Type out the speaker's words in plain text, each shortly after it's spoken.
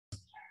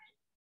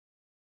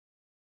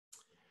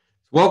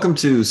Welcome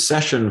to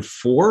session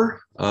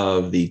 4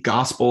 of the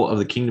Gospel of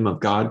the Kingdom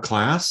of God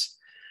class.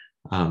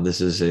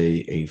 This is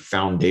a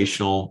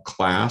foundational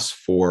class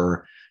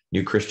for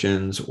new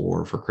Christians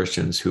or for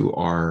Christians who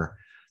are,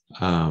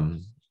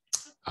 want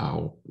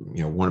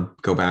to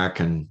go back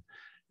and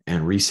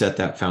reset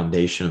that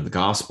foundation of the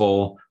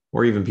gospel,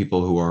 or even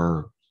people who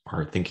are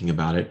thinking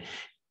about it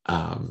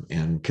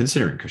and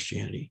considering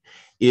Christianity.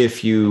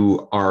 If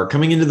you are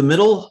coming into the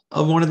middle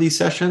of one of these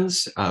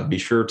sessions, be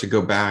sure to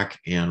go back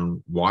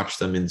and watch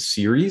them in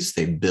series.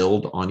 They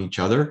build on each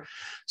other.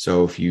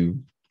 So if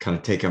you kind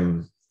of take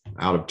them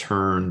out of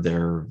turn,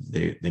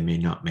 they may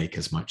not make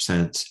as much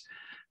sense.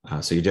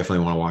 So you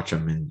definitely want to watch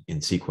them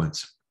in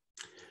sequence.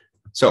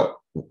 So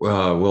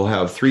we'll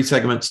have 3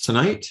 segments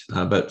tonight,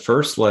 but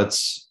first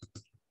let's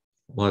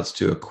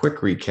do a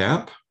quick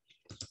recap.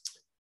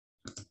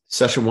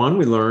 Session 1,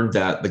 we learned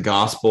that the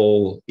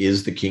gospel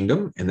is the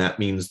kingdom, and that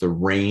means the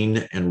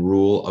reign and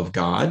rule of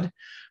God,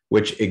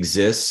 which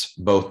exists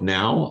both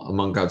now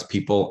among God's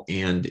people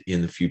and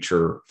in the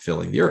future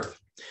filling the earth.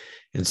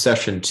 In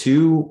session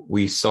 2,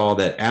 we saw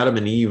that Adam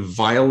and Eve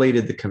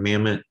violated the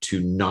commandment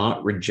to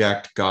not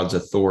reject God's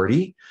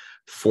authority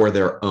for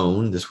their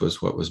own. This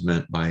was what was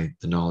meant by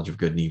the knowledge of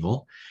good and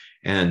evil,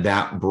 and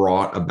that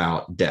brought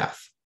about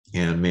death.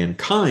 And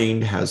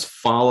mankind has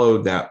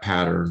followed that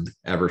pattern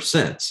ever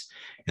since.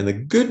 And the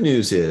good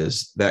news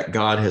is that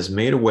God has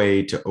made a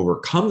way to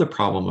overcome the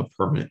problem of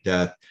permanent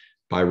death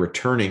by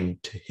returning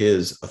to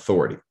his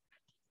authority.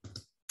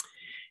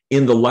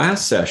 In the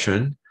last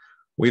session,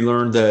 we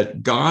learned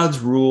that God's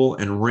rule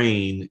and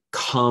reign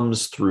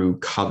comes through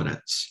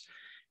covenants.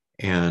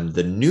 And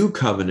the new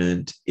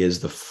covenant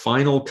is the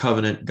final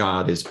covenant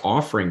God is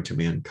offering to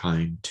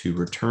mankind to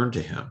return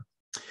to him.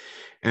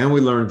 And we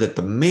learned that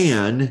the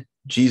man,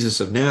 Jesus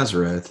of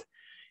Nazareth,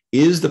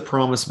 is the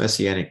promised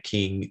Messianic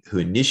King who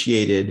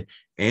initiated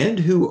and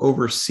who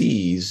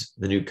oversees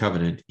the new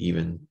covenant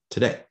even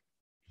today.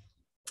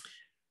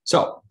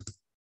 So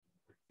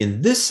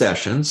in this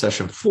session,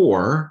 session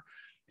 4,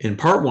 in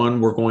part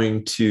 1, we're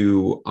going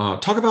to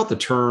talk about the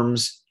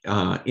terms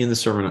in the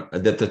sermon,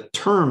 that the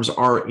terms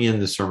are in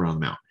the Sermon on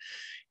the Mount.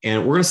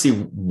 And we're going to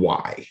see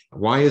why.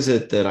 Why is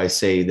it that I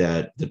say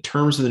that the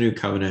terms of the new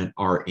covenant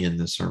are in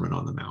the Sermon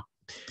on the Mount?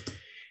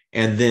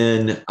 And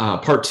then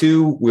part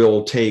 2,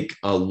 we'll take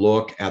a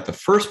look at the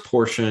first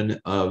portion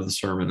of the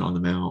Sermon on the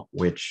Mount,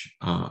 which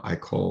I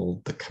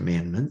call the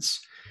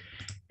commandments.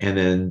 And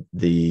then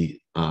the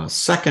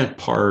second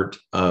part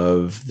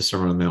of the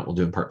Sermon on the Mount we'll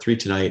do in part 3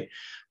 tonight,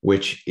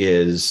 which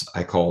is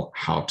I call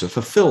how to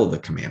fulfill the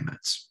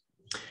commandments.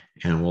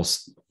 And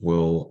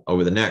we'll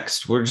over the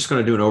next, we're just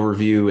going to do an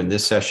overview in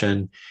this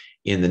session.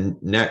 In the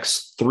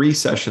next 3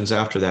 sessions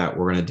after that,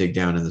 we're going to dig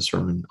down in the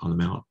Sermon on the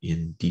Mount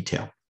in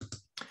detail.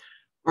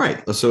 All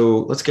right, so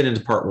let's get into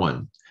part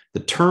 1.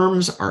 The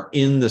terms are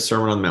in the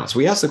Sermon on the Mount. So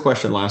we asked the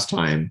question last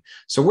time,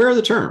 so where are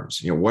the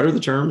terms? What are the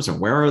terms and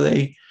where are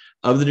they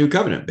of the new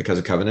covenant? Because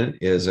a covenant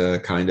is a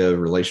kind of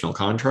relational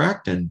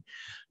contract and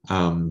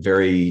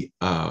very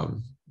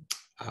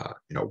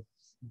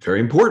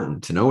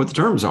important to know what the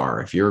terms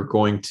are. If you're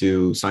going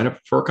to sign up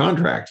for a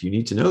contract, you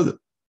need to know that.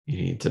 You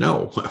need to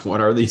know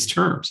what are these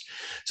terms.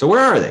 So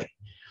where are they?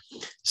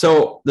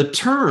 So the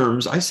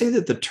terms, I say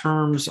that the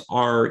terms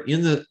are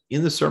in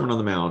the Sermon on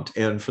the Mount.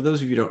 And for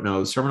those of you who don't know,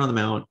 the Sermon on the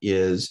Mount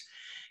is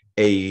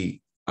a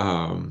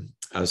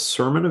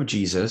sermon of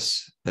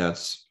Jesus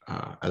that's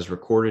as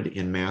recorded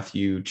in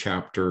Matthew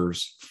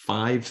chapters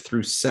 5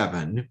 through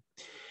 7.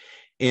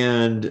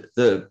 And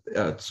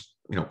it's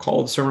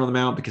called the Sermon on the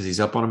Mount because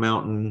he's up on a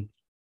mountain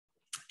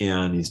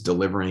and he's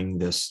delivering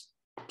this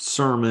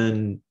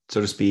sermon,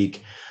 so to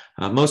speak.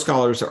 Most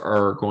scholars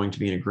are going to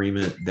be in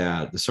agreement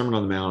that the Sermon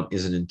on the Mount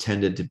isn't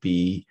intended to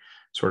be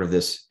sort of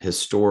this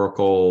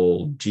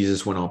historical,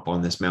 Jesus went up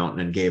on this mountain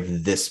and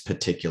gave this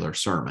particular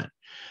sermon.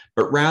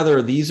 But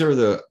rather, these are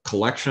the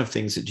collection of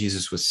things that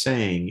Jesus was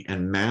saying,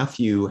 and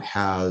Matthew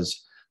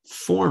has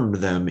formed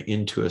them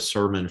into a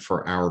sermon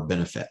for our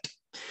benefit.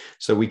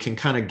 So we can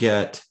kind of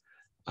get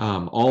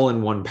all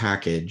in one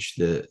package,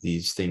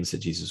 these things that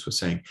Jesus was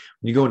saying.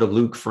 When you go into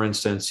Luke, for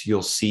instance,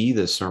 you'll see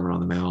the Sermon on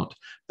the Mount,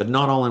 but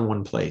not all in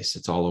one place.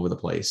 It's all over the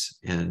place.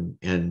 And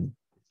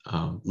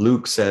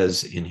Luke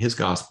says in his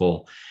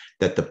gospel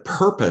that the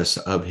purpose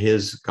of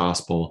his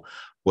gospel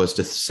was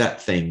to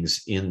set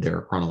things in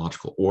their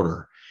chronological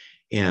order.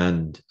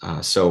 And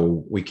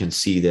so we can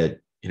see that,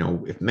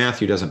 if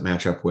Matthew doesn't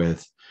match up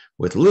with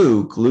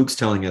Luke, Luke's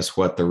telling us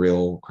what the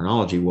real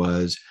chronology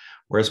was,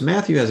 whereas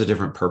Matthew has a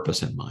different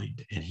purpose in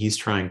mind, and he's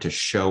trying to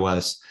show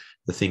us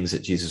the things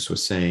that Jesus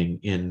was saying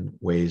in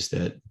ways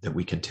that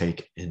we can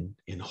take in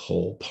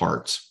whole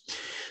parts.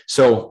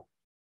 So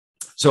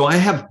I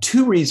have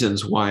 2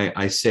 reasons why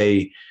I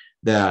say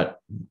that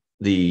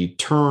the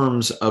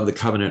terms of the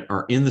covenant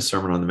are in the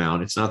Sermon on the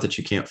Mount. It's not that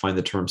you can't find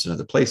the terms in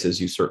other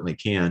places. You certainly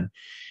can.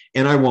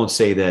 And I won't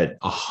say that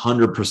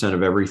 100%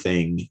 of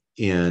everything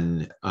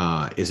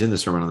is in the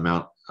Sermon on the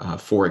Mount.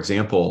 For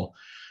example,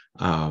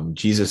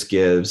 Jesus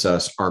gives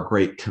us our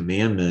great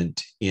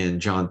commandment in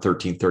John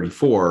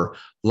 13:34,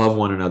 love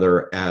one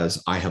another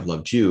as I have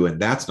loved you. And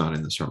that's not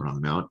in the Sermon on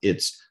the Mount.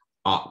 It's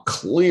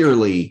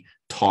clearly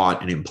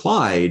taught and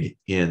implied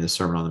in the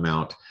Sermon on the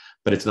Mount,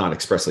 but it's not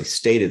expressly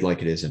stated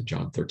like it is in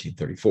John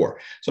 13:34.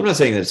 So I'm not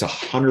saying that it's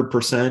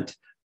 100%,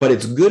 but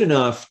it's good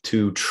enough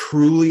to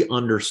truly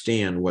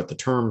understand what the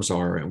terms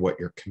are and what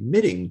you're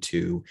committing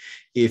to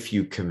if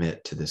you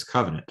commit to this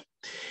covenant.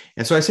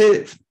 And so I say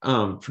it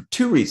for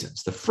two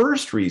reasons. The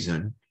first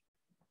reason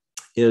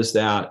is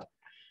that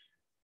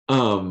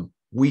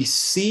we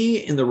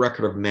see in the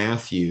record of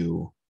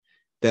Matthew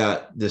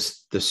that the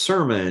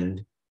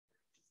sermon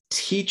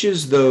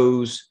teaches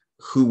those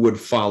who would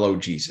follow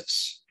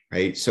Jesus,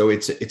 right? So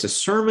it's a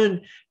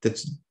sermon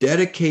that's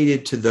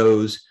dedicated to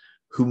those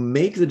who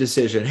make the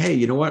decision, hey,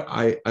 you know what?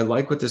 I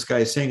like what this guy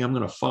is saying. I'm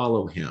going to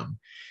follow him.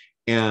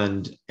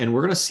 And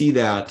we're going to see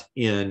that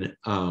in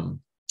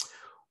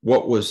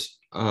what was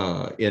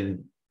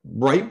in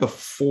right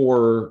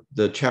before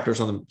the chapters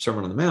on the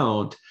Sermon on the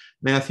Mount.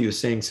 Matthew is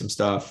saying some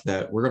stuff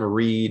that we're going to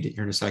read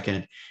here in a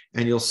second,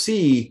 and you'll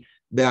see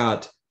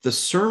that the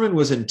sermon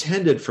was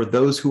intended for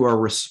those who are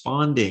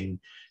responding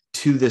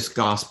to this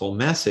gospel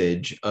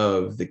message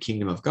of the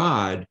kingdom of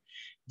God.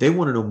 They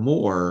want to know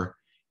more.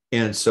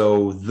 And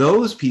so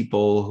those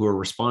people who are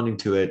responding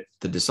to it,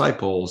 the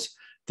disciples,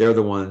 they're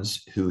the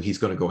ones who he's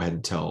going to go ahead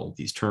and tell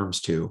these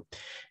terms to.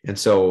 And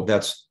so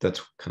that's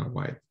kind of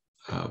why,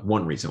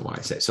 one reason why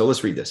I say. So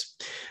let's read this.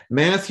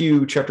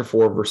 Matthew chapter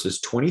 4, verses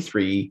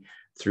 23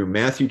 through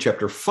Matthew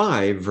chapter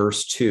 5,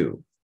 verse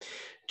 2.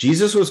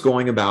 Jesus was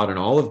going about in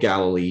all of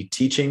Galilee,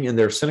 teaching in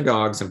their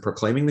synagogues and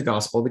proclaiming the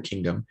gospel of the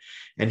kingdom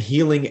and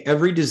healing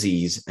every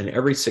disease and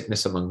every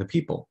sickness among the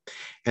people.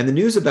 And the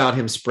news about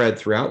him spread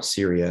throughout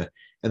Syria,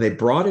 and they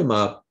brought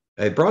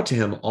to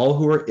him all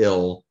who were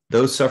ill,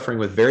 those suffering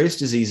with various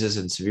diseases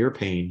and severe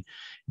pain,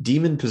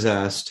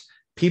 demon-possessed,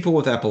 people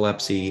with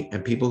epilepsy,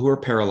 and people who were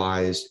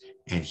paralyzed,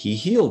 and he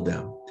healed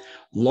them.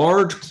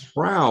 Large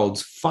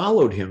crowds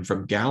followed him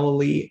from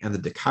Galilee and the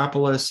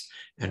Decapolis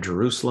and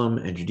Jerusalem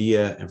and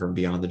Judea and from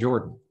beyond the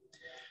Jordan.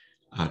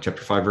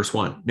 Chapter 5, verse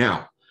 1.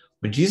 Now,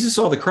 when Jesus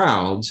saw the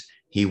crowds,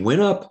 he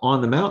went up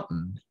on the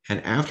mountain,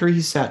 and after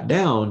he sat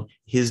down,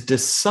 his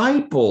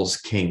disciples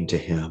came to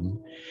him,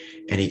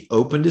 and he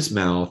opened his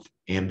mouth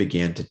and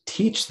began to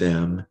teach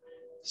them,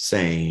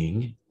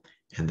 saying,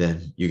 and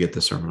then you get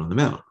the Sermon on the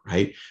Mount,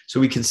 right? So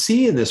we can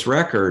see in this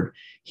record,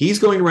 he's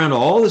going around to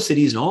all the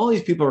cities, and all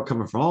these people are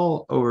coming from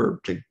all over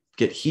to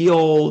get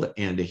healed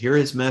and to hear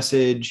his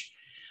message,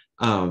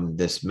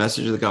 this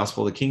message of the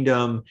gospel of the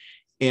kingdom.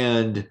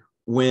 And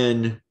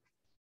when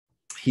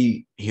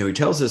he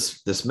tells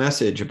us this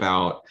message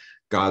about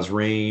God's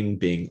reign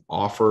being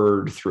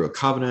offered through a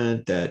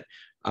covenant, that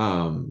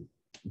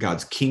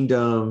God's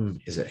kingdom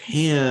is at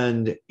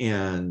hand,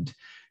 and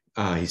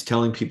he's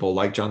telling people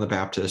like John the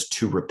Baptist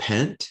to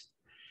repent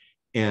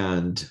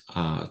and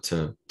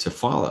to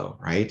follow,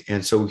 right?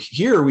 And so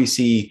here we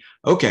see,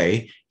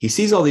 okay, he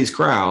sees all these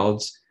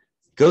crowds,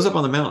 goes up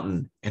on the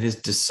mountain, and his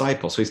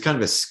disciples, so he's kind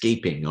of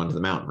escaping onto the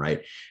mountain,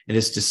 right? And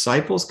his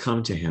disciples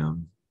come to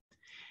him,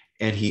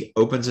 and he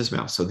opens his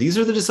mouth. So these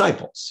are the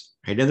disciples,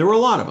 right? And there were a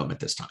lot of them at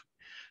this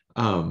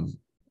time,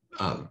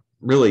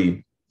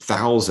 really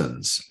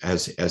thousands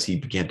as he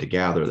began to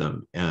gather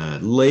them.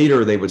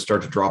 Later, they would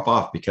start to drop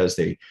off because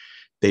they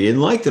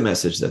didn't like the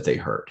message that they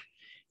heard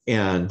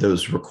and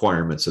those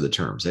requirements of the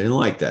terms. They didn't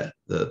like that,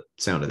 the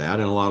sound of that,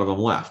 and a lot of them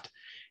left.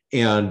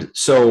 And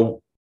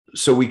so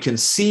we can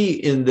see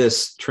in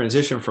this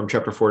transition from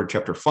chapter 4 to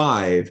chapter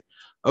 5,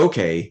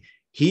 okay,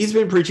 he's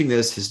been preaching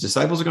this. His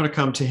disciples are going to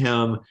come to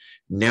him.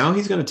 Now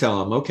he's going to tell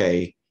them,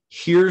 okay,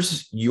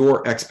 here's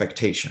your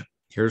expectation.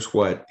 Here's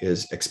what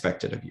is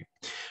expected of you.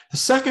 The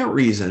second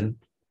reason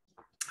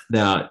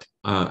that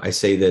I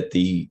say that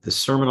the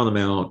Sermon on the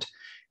Mount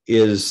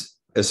is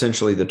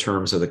essentially the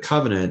terms of the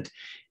covenant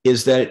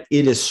is that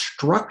it is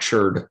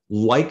structured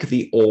like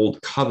the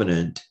old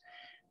covenant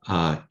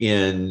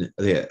in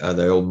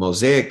the old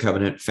Mosaic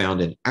covenant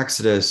found in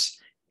Exodus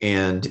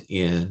and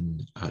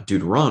in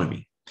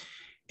Deuteronomy.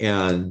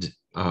 And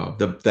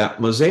that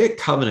Mosaic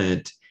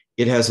covenant,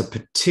 it has a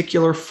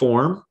particular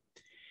form,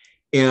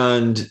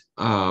 and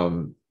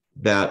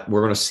that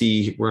we're going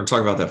to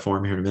talk about that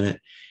form here in a minute.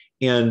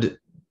 And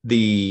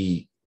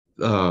the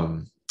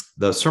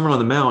Sermon on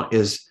the Mount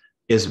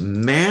is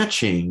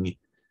matching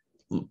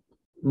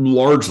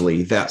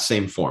largely that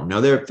same form. Now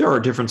there are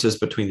differences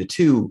between the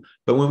two,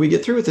 but when we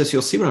get through with this,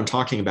 you'll see what I'm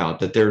talking about,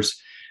 that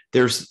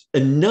there's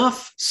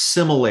enough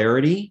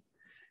similarity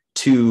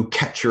to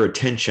catch your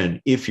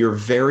attention if you're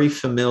very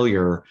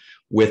familiar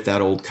with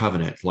that old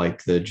covenant,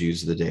 like the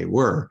Jews of the day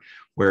were,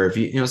 where if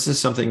this is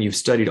something you've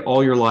studied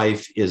all your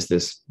life, is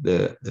this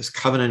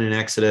covenant in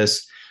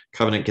Exodus.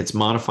 Covenant gets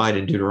modified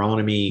in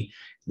Deuteronomy.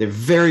 They're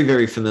very,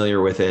 very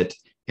familiar with it.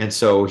 And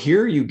so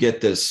here you get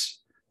this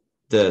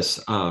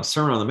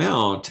Sermon on the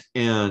Mount,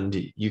 and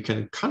you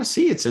can kind of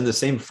see it's in the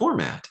same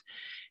format.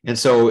 And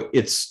so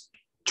it's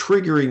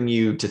triggering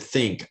you to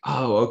think,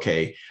 oh,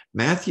 okay,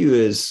 Matthew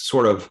is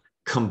sort of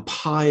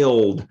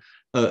compiled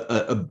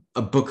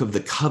a book of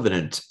the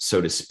covenant,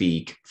 so to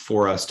speak,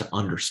 for us to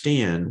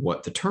understand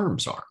what the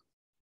terms are.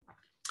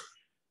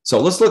 So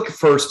let's look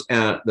first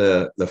at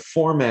the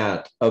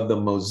format of the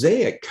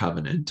Mosaic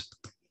covenant.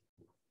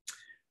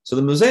 So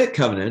the Mosaic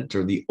covenant,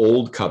 or the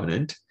Old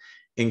Covenant,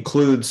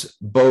 includes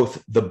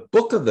both the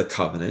book of the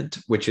covenant,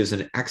 which is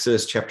in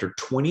Exodus chapter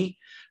 20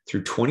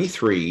 through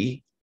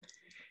 23,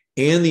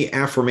 and the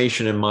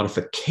affirmation and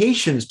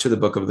modifications to the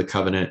book of the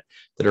covenant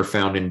that are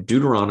found in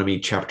Deuteronomy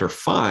chapter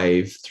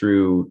 5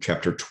 through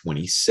chapter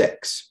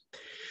 26.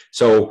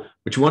 So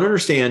what you want to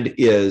understand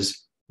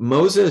is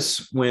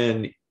Moses,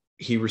 when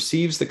he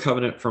receives the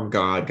covenant from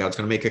God, God's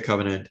going to make a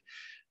covenant.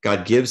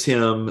 God gives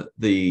him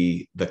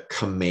the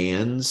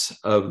commands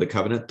of the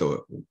covenant,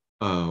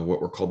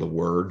 what were called the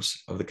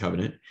words of the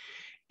covenant,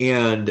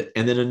 and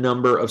then a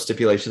number of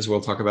stipulations. We'll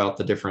talk about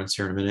the difference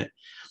here in a minute.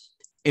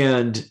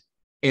 And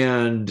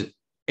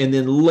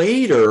then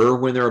later,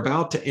 when they're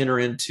about to enter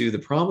into the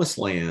promised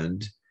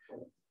land,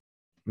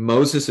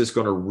 Moses is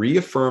going to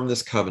reaffirm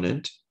this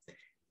covenant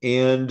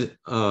and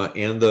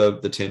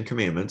the Ten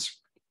Commandments.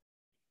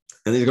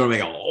 And he's going to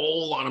make a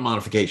whole lot of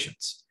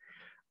modifications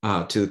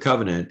to the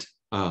covenant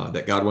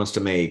that God wants to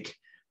make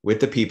with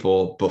the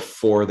people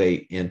before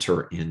they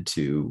enter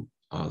into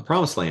the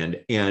promised land.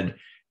 And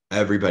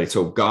everybody,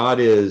 so God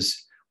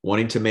is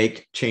wanting to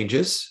make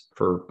changes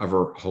for a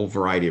whole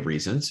variety of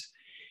reasons.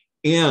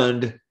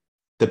 And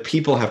the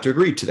people have to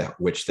agree to that,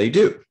 which they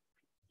do.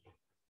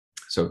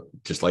 So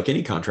just like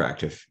any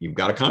contract, if you've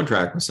got a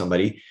contract with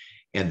somebody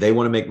and they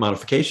want to make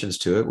modifications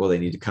to it, well, they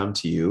need to come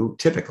to you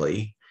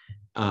typically.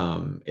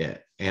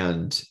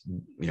 And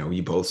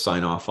you both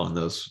sign off on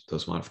those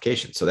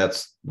modifications. So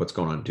that's what's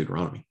going on in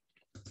Deuteronomy.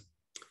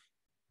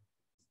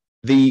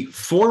 The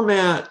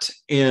format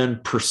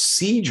and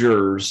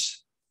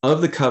procedures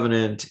of the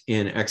covenant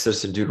in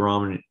Exodus and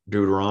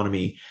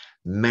Deuteronomy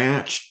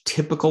match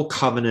typical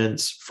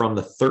covenants from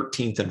the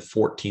 13th and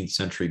 14th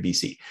century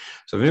BC.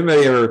 So if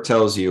anybody ever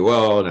tells you,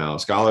 well, now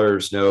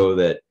scholars know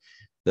that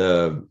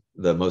the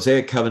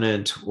Mosaic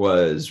covenant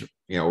was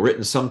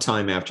written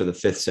sometime after the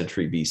 5th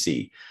century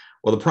BC.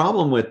 Well, the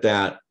problem with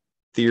that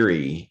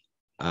theory,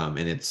 and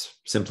it's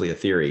simply a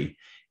theory,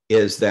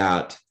 is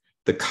that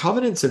the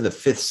covenants in the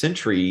 5th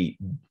century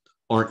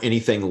aren't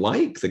anything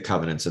like the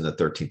covenants in the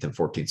 13th and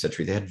 14th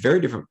century. They had very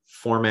different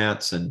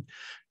formats and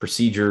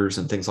procedures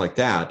and things like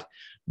that.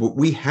 But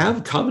we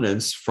have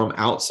covenants from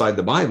outside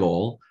the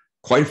Bible,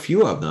 quite a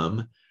few of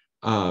them,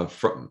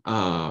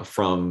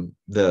 from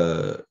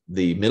the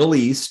Middle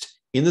East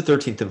in the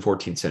 13th and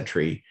 14th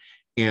century.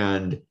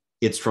 And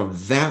it's from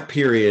that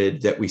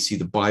period that we see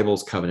the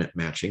Bible's covenant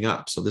matching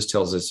up. So this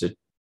tells us that,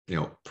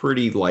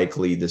 pretty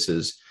likely this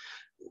is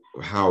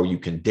how you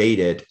can date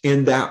it,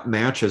 and that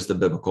matches the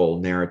biblical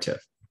narrative.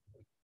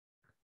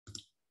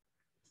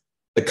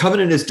 The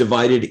covenant is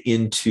divided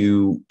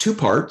into two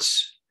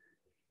parts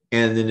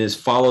and then is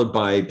followed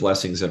by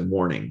blessings and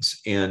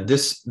warnings. And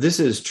this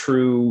is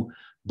true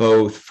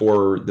both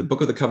for the book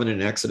of the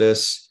covenant in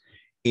Exodus,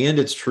 and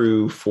it's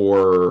true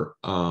for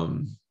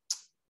in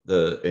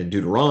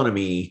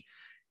Deuteronomy.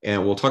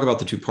 And we'll talk about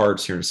the two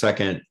parts here in a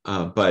second,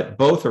 but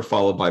both are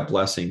followed by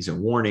blessings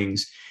and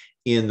warnings.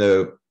 In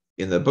the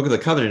book of the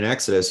covenant in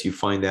Exodus, you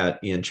find that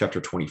in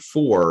chapter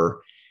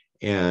 24,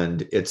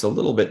 and it's a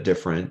little bit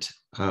different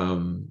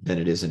than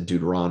it is in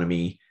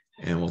Deuteronomy,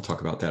 and we'll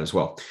talk about that as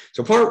well.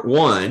 So part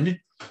one,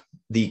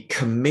 the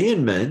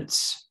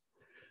commandments,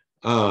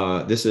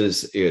 this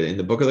is in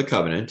the book of the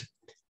covenant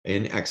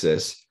in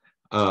Exodus.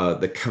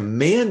 The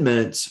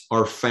commandments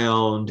are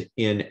found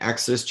in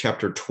Exodus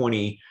chapter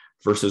 20,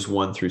 verses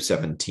 1 through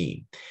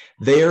 17.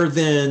 They are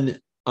then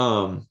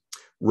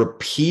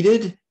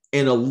repeated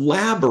and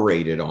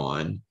elaborated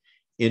on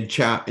in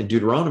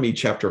Deuteronomy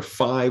chapter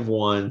 5,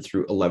 1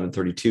 through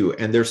 11:32.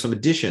 And there's some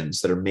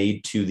additions that are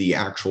made to the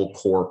actual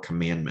core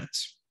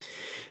commandments.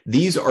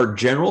 These are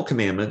general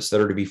commandments that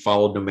are to be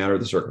followed no matter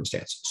the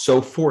circumstance.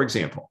 So, for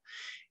example,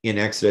 in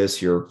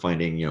Exodus, you're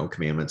finding,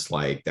 commandments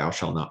like thou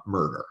shalt not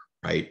murder,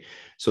 right?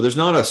 So there's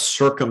not a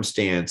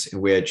circumstance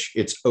in which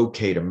it's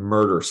okay to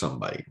murder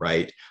somebody,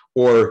 right?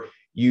 Or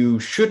you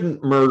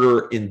shouldn't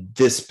murder in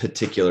this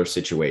particular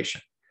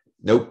situation.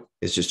 Nope,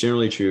 it's just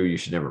generally true. You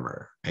should never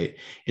murder, right?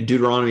 In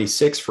Deuteronomy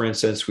 6, for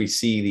instance, we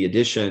see the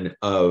addition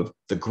of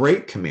the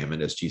great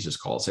commandment, as Jesus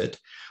calls it.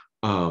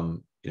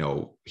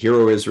 Hear,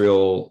 O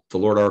Israel, the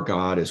Lord our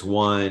God is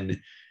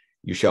one.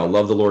 You shall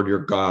love the Lord your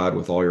God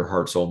with all your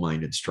heart, soul,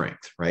 mind, and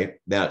strength, right?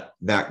 That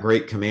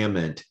great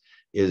commandment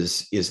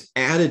is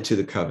added to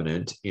the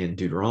covenant in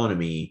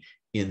Deuteronomy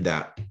in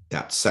that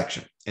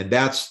section. And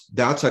that's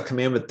a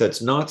commandment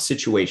that's not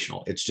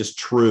situational. It's just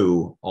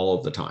true all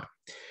of the time.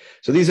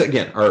 So these,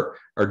 again, are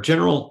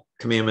general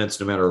commandments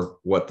no matter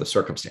what the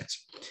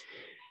circumstance.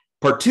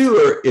 Part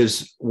two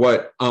is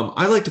what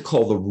I like to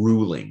call the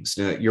rulings.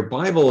 Now, your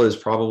Bible is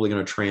probably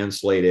going to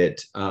translate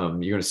it. You're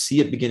going to see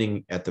it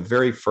beginning at the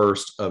very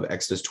first of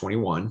Exodus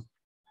 21.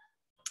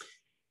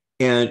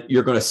 And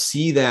you're going to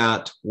see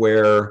that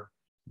where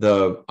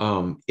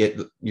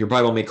your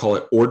Bible may call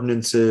it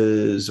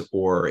ordinances,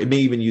 or it may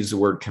even use the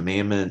word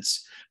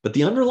commandments, but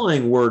the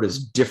underlying word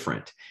is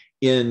different.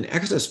 In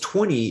Exodus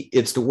 20,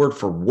 it's the word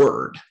for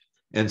word,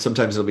 and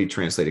sometimes it'll be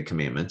translated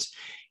commandments.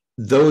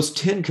 Those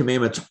 10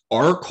 commandments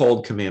are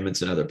called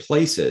commandments in other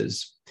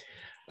places,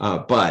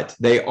 but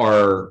they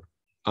are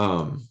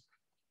at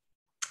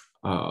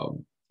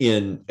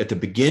the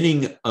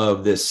beginning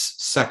of this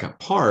second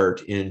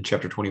part in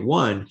chapter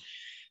 21,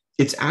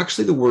 it's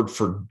actually the word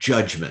for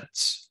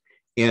judgments.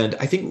 And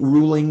I think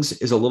rulings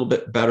is a little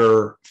bit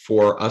better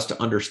for us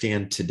to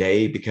understand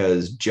today,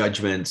 because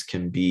judgments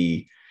can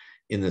be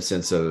in the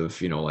sense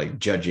of, like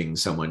judging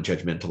someone,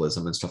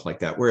 judgmentalism and stuff like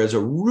that. Whereas a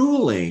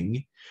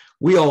ruling,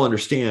 we all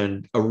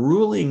understand a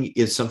ruling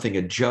is something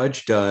a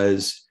judge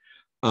does,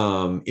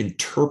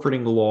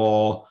 interpreting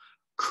law,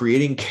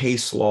 creating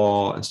case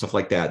law and stuff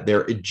like that.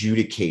 They're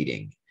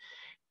adjudicating.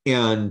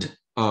 And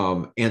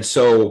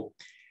so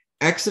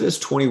Exodus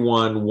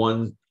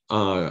 21,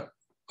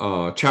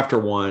 chapter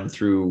 1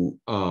 through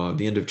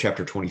the end of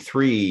chapter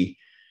 23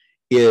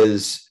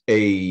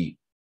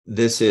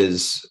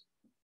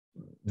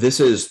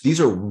 these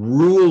are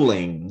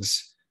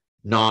rulings,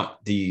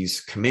 not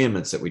these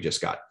commandments that we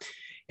just got.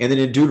 And then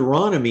in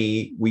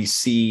Deuteronomy, we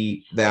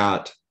see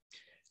that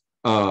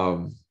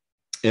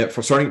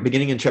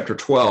beginning in chapter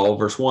 12,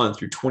 verse 1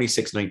 through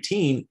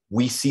 26:19,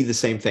 we see the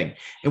same thing.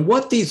 And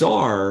what these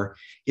are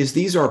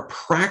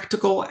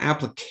practical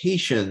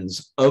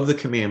applications of the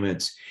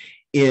commandments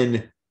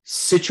in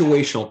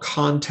situational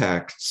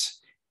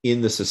contexts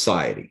in the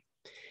society.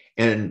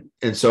 And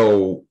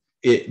so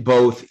it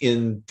both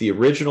in the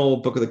original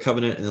Book of the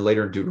Covenant and then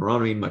later in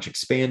Deuteronomy, much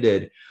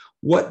expanded.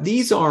 What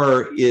these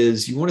are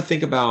is, you want to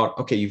think about,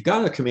 okay, you've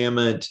got a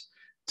commandment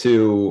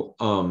to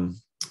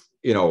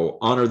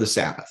honor the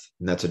Sabbath,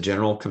 and that's a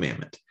general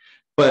commandment.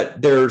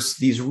 But there's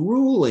these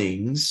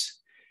rulings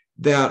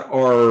that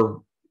are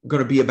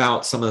going to be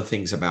about some of the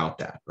things about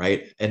that,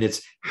 right? And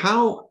it's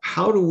how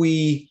do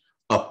we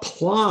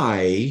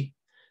apply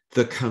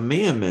the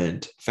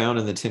commandment found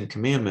in the 10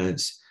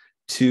 Commandments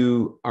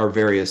to our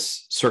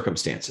various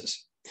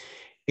circumstances?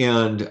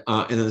 And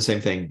then the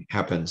same thing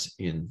happens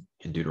in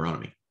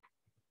Deuteronomy.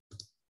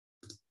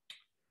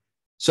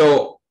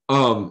 So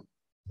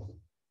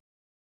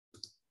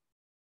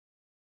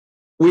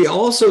we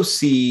also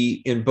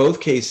see in both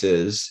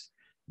cases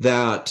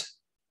that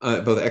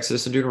both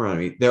Exodus and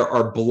Deuteronomy, there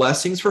are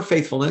blessings for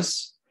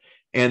faithfulness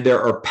and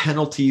there are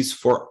penalties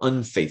for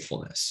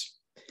unfaithfulness.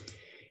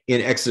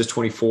 In Exodus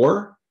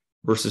 24,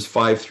 verses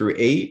 5 through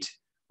 8,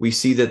 we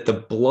see that the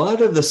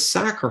blood of the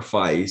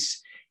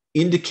sacrifice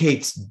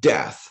indicates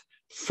death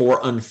for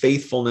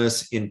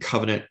unfaithfulness in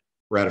covenant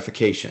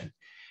ratification.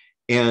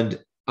 And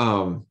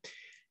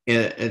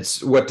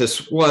it's what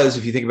this was,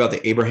 if you think about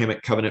the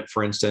Abrahamic covenant,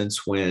 for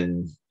instance,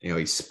 when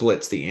he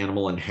splits the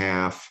animal in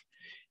half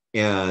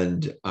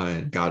and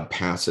God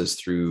passes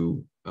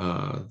through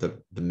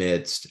the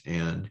midst.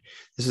 And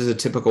this is a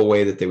typical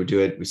way that they would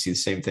do it. We see the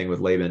same thing with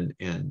Laban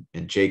and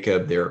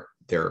Jacob. They're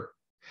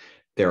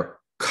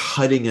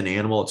cutting an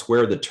animal. It's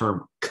where the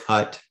term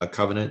cut a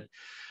covenant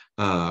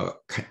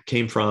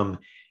came from.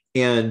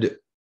 And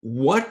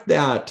what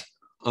that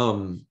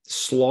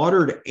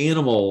slaughtered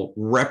animal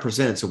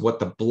represents, and what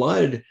the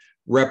blood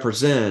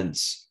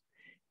represents,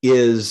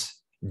 is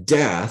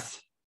death.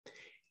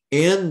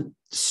 And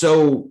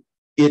so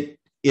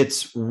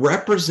it's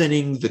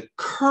representing the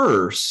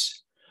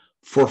curse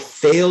for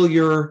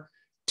failure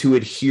to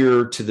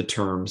adhere to the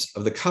terms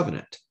of the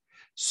covenant.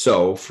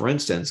 So, for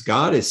instance,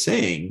 God is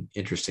saying,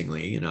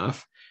 interestingly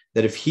enough,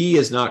 that if he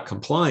is not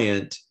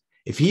compliant,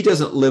 if he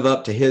doesn't live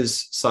up to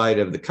his side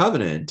of the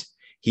covenant,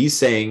 he's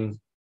saying,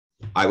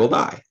 I will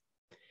die.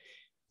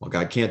 Well,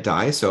 God can't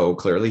die, so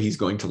clearly he's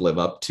going to live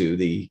up to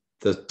the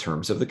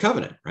terms of the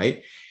covenant,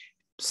 right?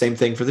 Same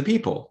thing for the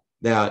people,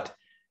 that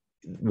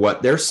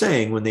what they're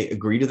saying when they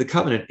agree to the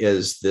covenant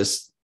is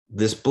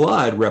this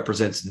blood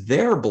represents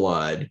their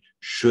blood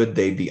should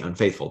they be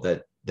unfaithful,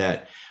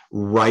 that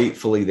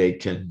rightfully they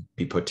can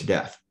be put to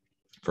death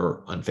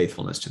for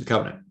unfaithfulness to the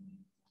covenant.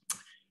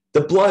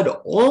 The blood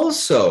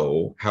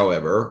also,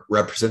 however,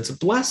 represents a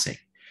blessing,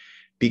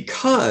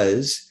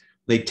 because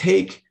they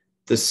take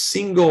the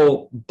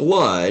single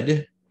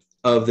blood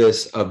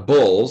of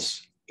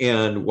bulls,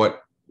 and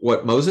what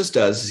Moses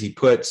does is he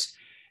puts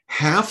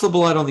half the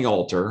blood on the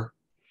altar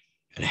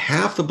and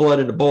half the blood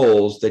into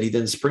bowls that he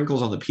then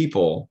sprinkles on the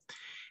people.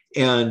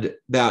 And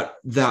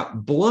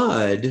that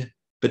blood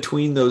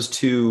between those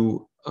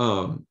two,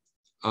 on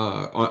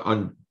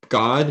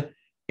God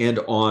and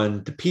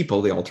on the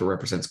people, the altar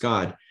represents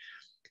God,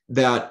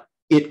 that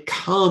it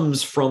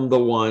comes from the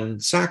one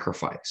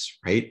sacrifice,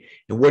 right?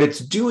 And what it's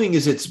doing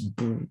is it's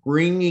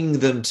bringing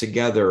them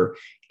together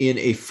in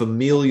a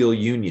familial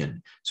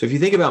union. So if you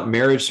think about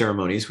marriage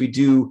ceremonies, we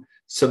do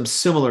some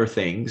similar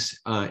things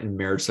in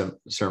marriage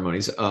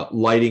ceremonies,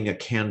 lighting a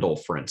candle,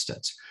 for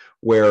instance,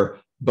 where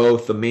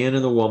both the man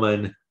and the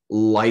woman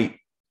light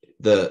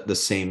the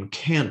same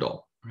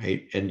candle,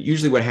 right? And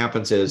usually what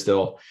happens is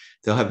they'll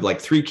have like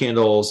 3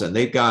 candles, and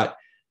they've got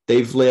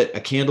they've lit a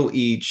candle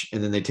each,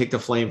 and then they take the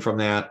flame from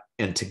that,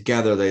 and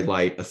together they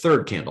light a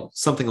third candle,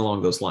 something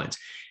along those lines.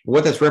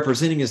 What that's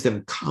representing is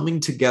them coming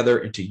together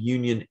into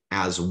union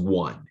as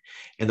one.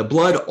 And the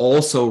blood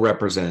also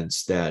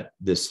represents that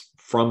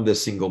from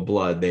this single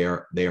blood, they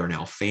are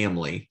now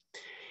family.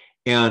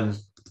 And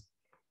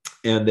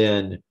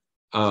then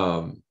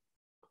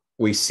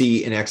we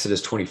see in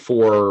Exodus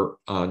 24,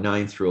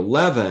 9 through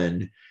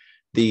 11,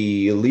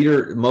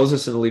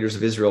 Moses and the leaders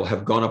of Israel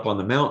have gone up on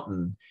the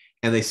mountain,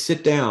 and they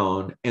sit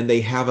down and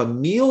they have a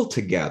meal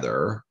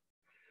together.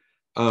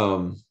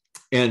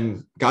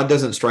 And God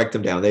doesn't strike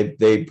them down.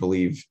 They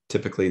believe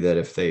typically that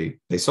if they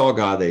saw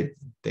God,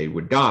 they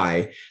would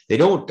die. They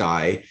don't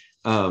die.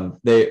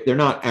 They're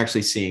not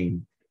actually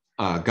seeing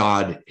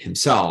God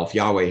himself,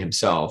 Yahweh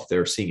himself.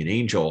 They're seeing an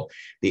angel.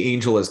 The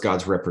angel is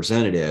God's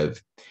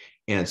representative.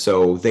 And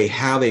so they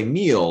have a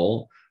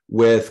meal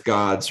with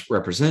God's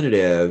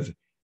representative,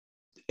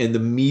 and the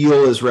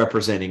meal is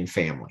representing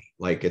family.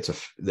 Like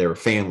they're a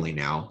family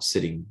now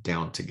sitting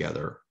down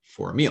together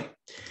for a meal.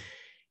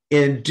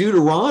 In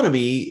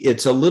Deuteronomy,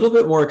 it's a little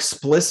bit more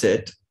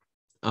explicit,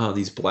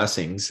 these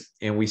blessings,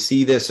 and we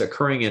see this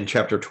occurring in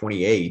chapter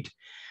 28.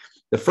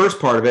 The first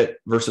part of it,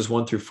 verses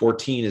 1 through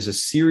 14, is a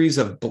series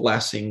of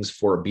blessings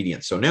for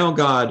obedience. So now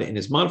God, in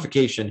his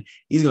modification,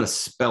 he's going to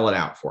spell it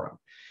out for them,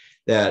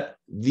 that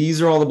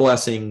these are all the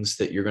blessings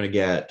that you're going to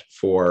get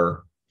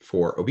for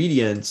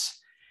obedience.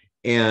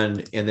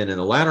 And then in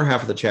the latter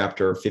half of the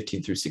chapter,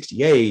 15 through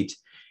 68,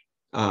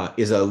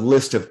 is a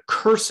list of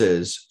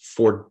curses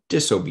for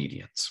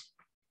disobedience.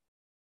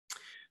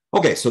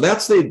 Okay, so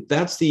that's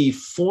the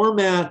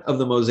format of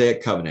the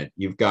Mosaic covenant.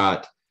 You've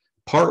got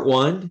part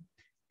one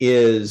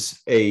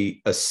is a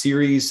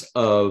series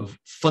of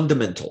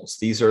fundamentals.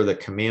 These are the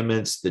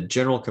commandments, the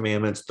general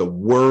commandments, the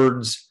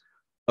words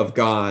of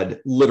God.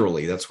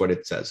 Literally, that's what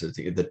it says,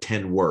 the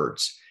 10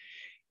 words.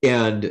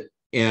 And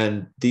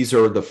these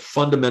are the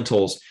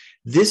fundamentals.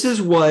 This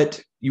is what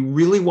you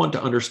really want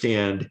to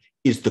understand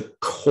is the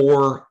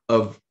core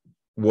of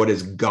what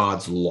is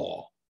God's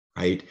law,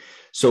 right?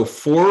 So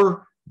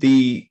for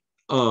the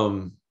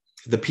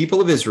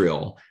people of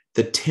Israel,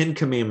 the 10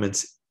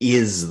 commandments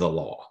is the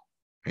law,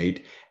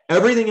 right?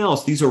 Everything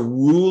else, these are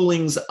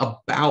rulings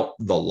about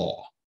the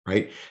law,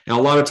 right? Now,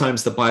 a lot of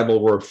times the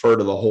Bible will refer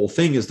to the whole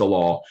thing as the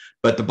law,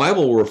 but the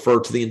Bible will refer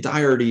to the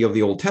entirety of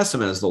the Old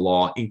Testament as the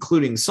law,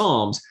 including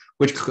Psalms,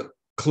 which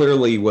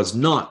clearly was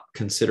not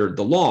considered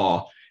the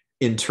law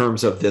in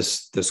terms of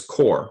this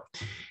core.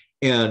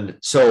 And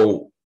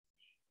so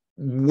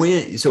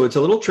it's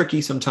a little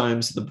tricky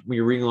sometimes when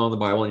you're reading along the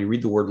Bible and you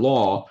read the word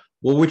law.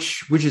 Well,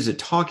 which is it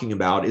talking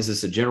about? Is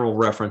this a general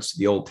reference to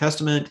the Old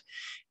Testament?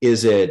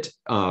 Is it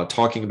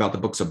talking about the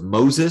books of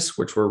Moses,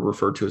 which were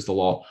referred to as the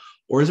law?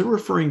 Or is it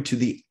referring to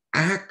the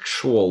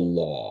actual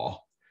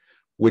law,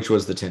 which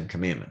was the 10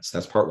 commandments?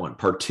 That's part one.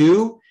 Part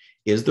two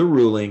is the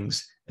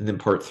rulings. And then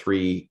part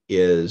three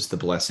is the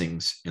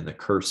blessings and the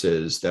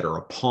curses that are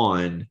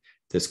upon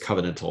this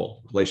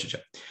covenantal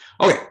relationship.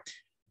 Okay.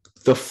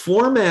 The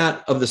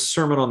format of the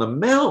Sermon on the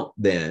Mount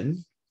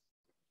then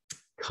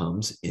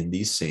comes in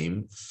these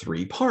same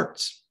three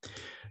parts.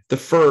 The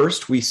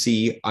first we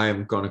see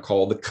I'm going to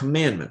call the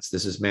commandments.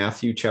 This is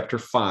Matthew chapter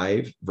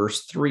 5,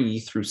 verse 3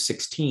 through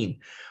 16,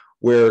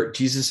 where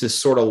Jesus is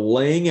sort of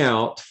laying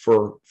out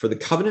for the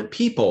covenant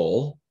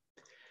people,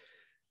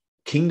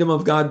 kingdom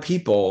of God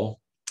people,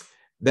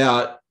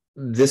 that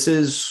this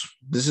is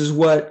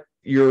what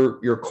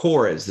your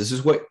core is. This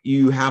is what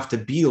you have to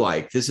be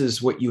like. This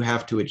is what you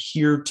have to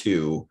adhere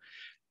to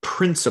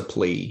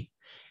principally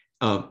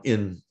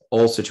in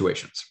all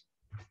situations.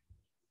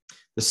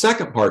 The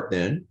second part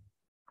then,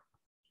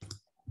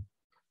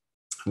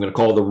 I'm going to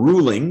call the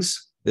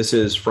rulings. This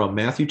is from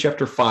Matthew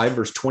chapter 5,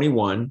 verse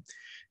 21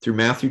 through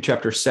Matthew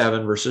chapter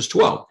 7, verses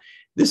 12.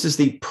 This is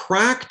the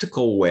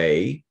practical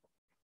way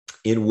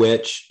in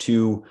which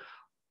to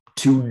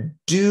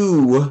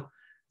do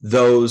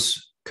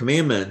those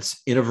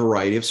commandments in a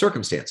variety of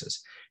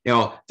circumstances.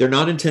 Now, they're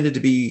not intended to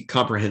be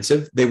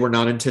comprehensive. They were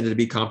not intended to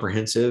be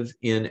comprehensive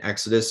in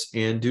Exodus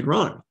and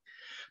Deuteronomy.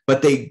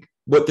 But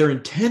what they're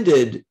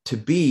intended to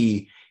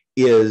be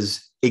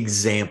is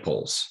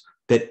examples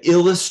that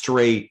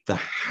illustrate the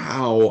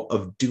how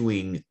of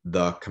doing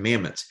the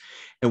commandments.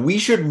 And we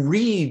should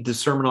read the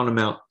Sermon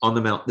on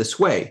the Mount this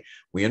way.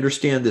 We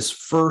understand this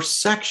first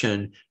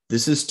section.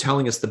 This is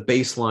telling us the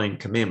baseline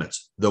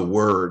commandments, the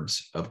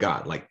words of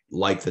God,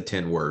 like the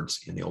 10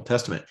 words in the Old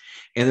Testament.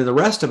 And then the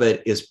rest of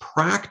it is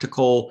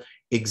practical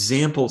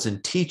examples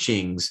and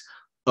teachings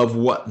of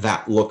what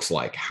that looks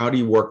like. How do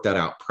you work that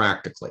out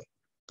practically?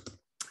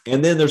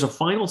 And then there's a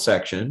final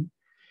section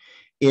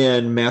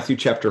in Matthew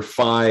chapter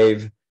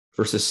 5,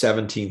 verses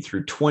 17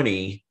 through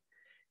 20.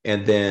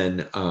 And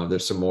then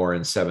there's some more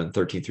in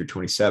 13 through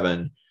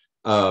 27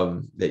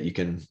 that you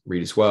can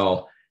read as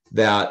well,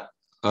 that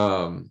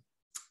are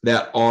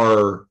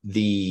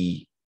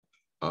the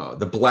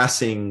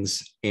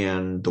blessings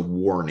and the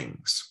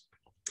warnings.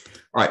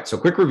 All right, so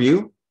quick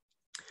review.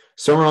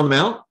 Sermon on the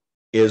Mount,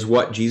 is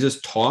what Jesus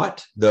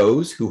taught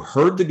those who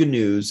heard the good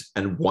news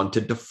and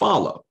wanted to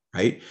follow,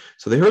 right?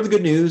 So they heard the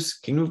good news,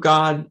 kingdom of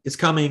God is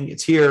coming,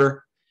 it's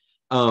here,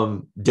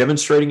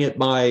 demonstrating it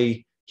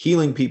by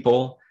healing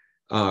people,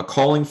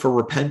 calling for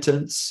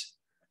repentance,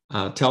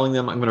 telling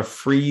them, I'm going to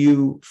free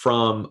you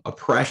from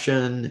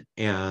oppression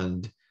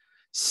and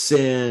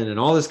sin and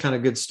all this kind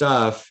of good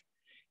stuff.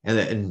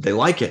 And they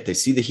like it. They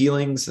see the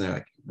healings and they're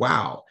like,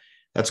 wow,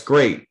 that's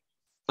great.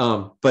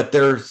 But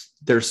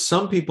there's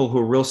some people who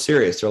are real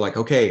serious. They're like,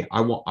 okay,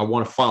 I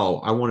want to follow.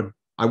 I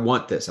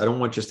want this. I don't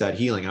want just that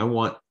healing. I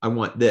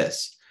want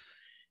this.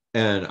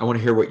 And I want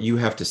to hear what you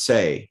have to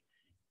say.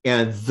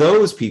 And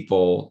those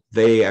people,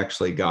 they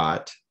actually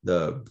got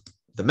the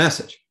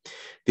message.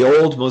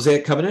 The old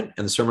Mosaic covenant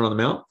and the Sermon on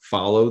the Mount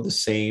follow the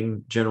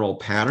same general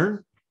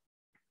pattern.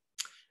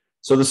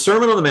 So the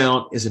Sermon on the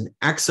Mount is an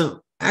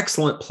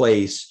excellent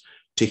place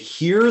to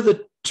hear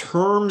the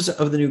terms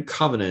of the new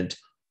covenant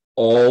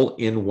all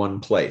in one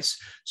place.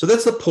 So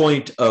that's the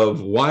point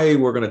of why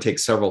we're going to take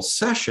several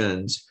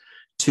sessions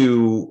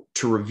to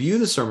review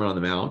the Sermon on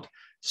the Mount,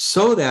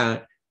 so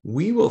that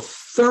we will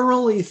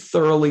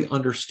thoroughly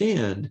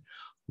understand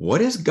what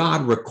is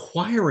God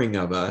requiring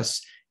of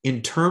us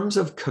in terms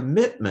of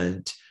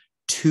commitment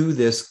to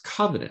this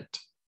covenant.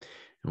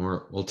 And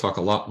we'll talk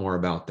a lot more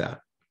about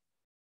that.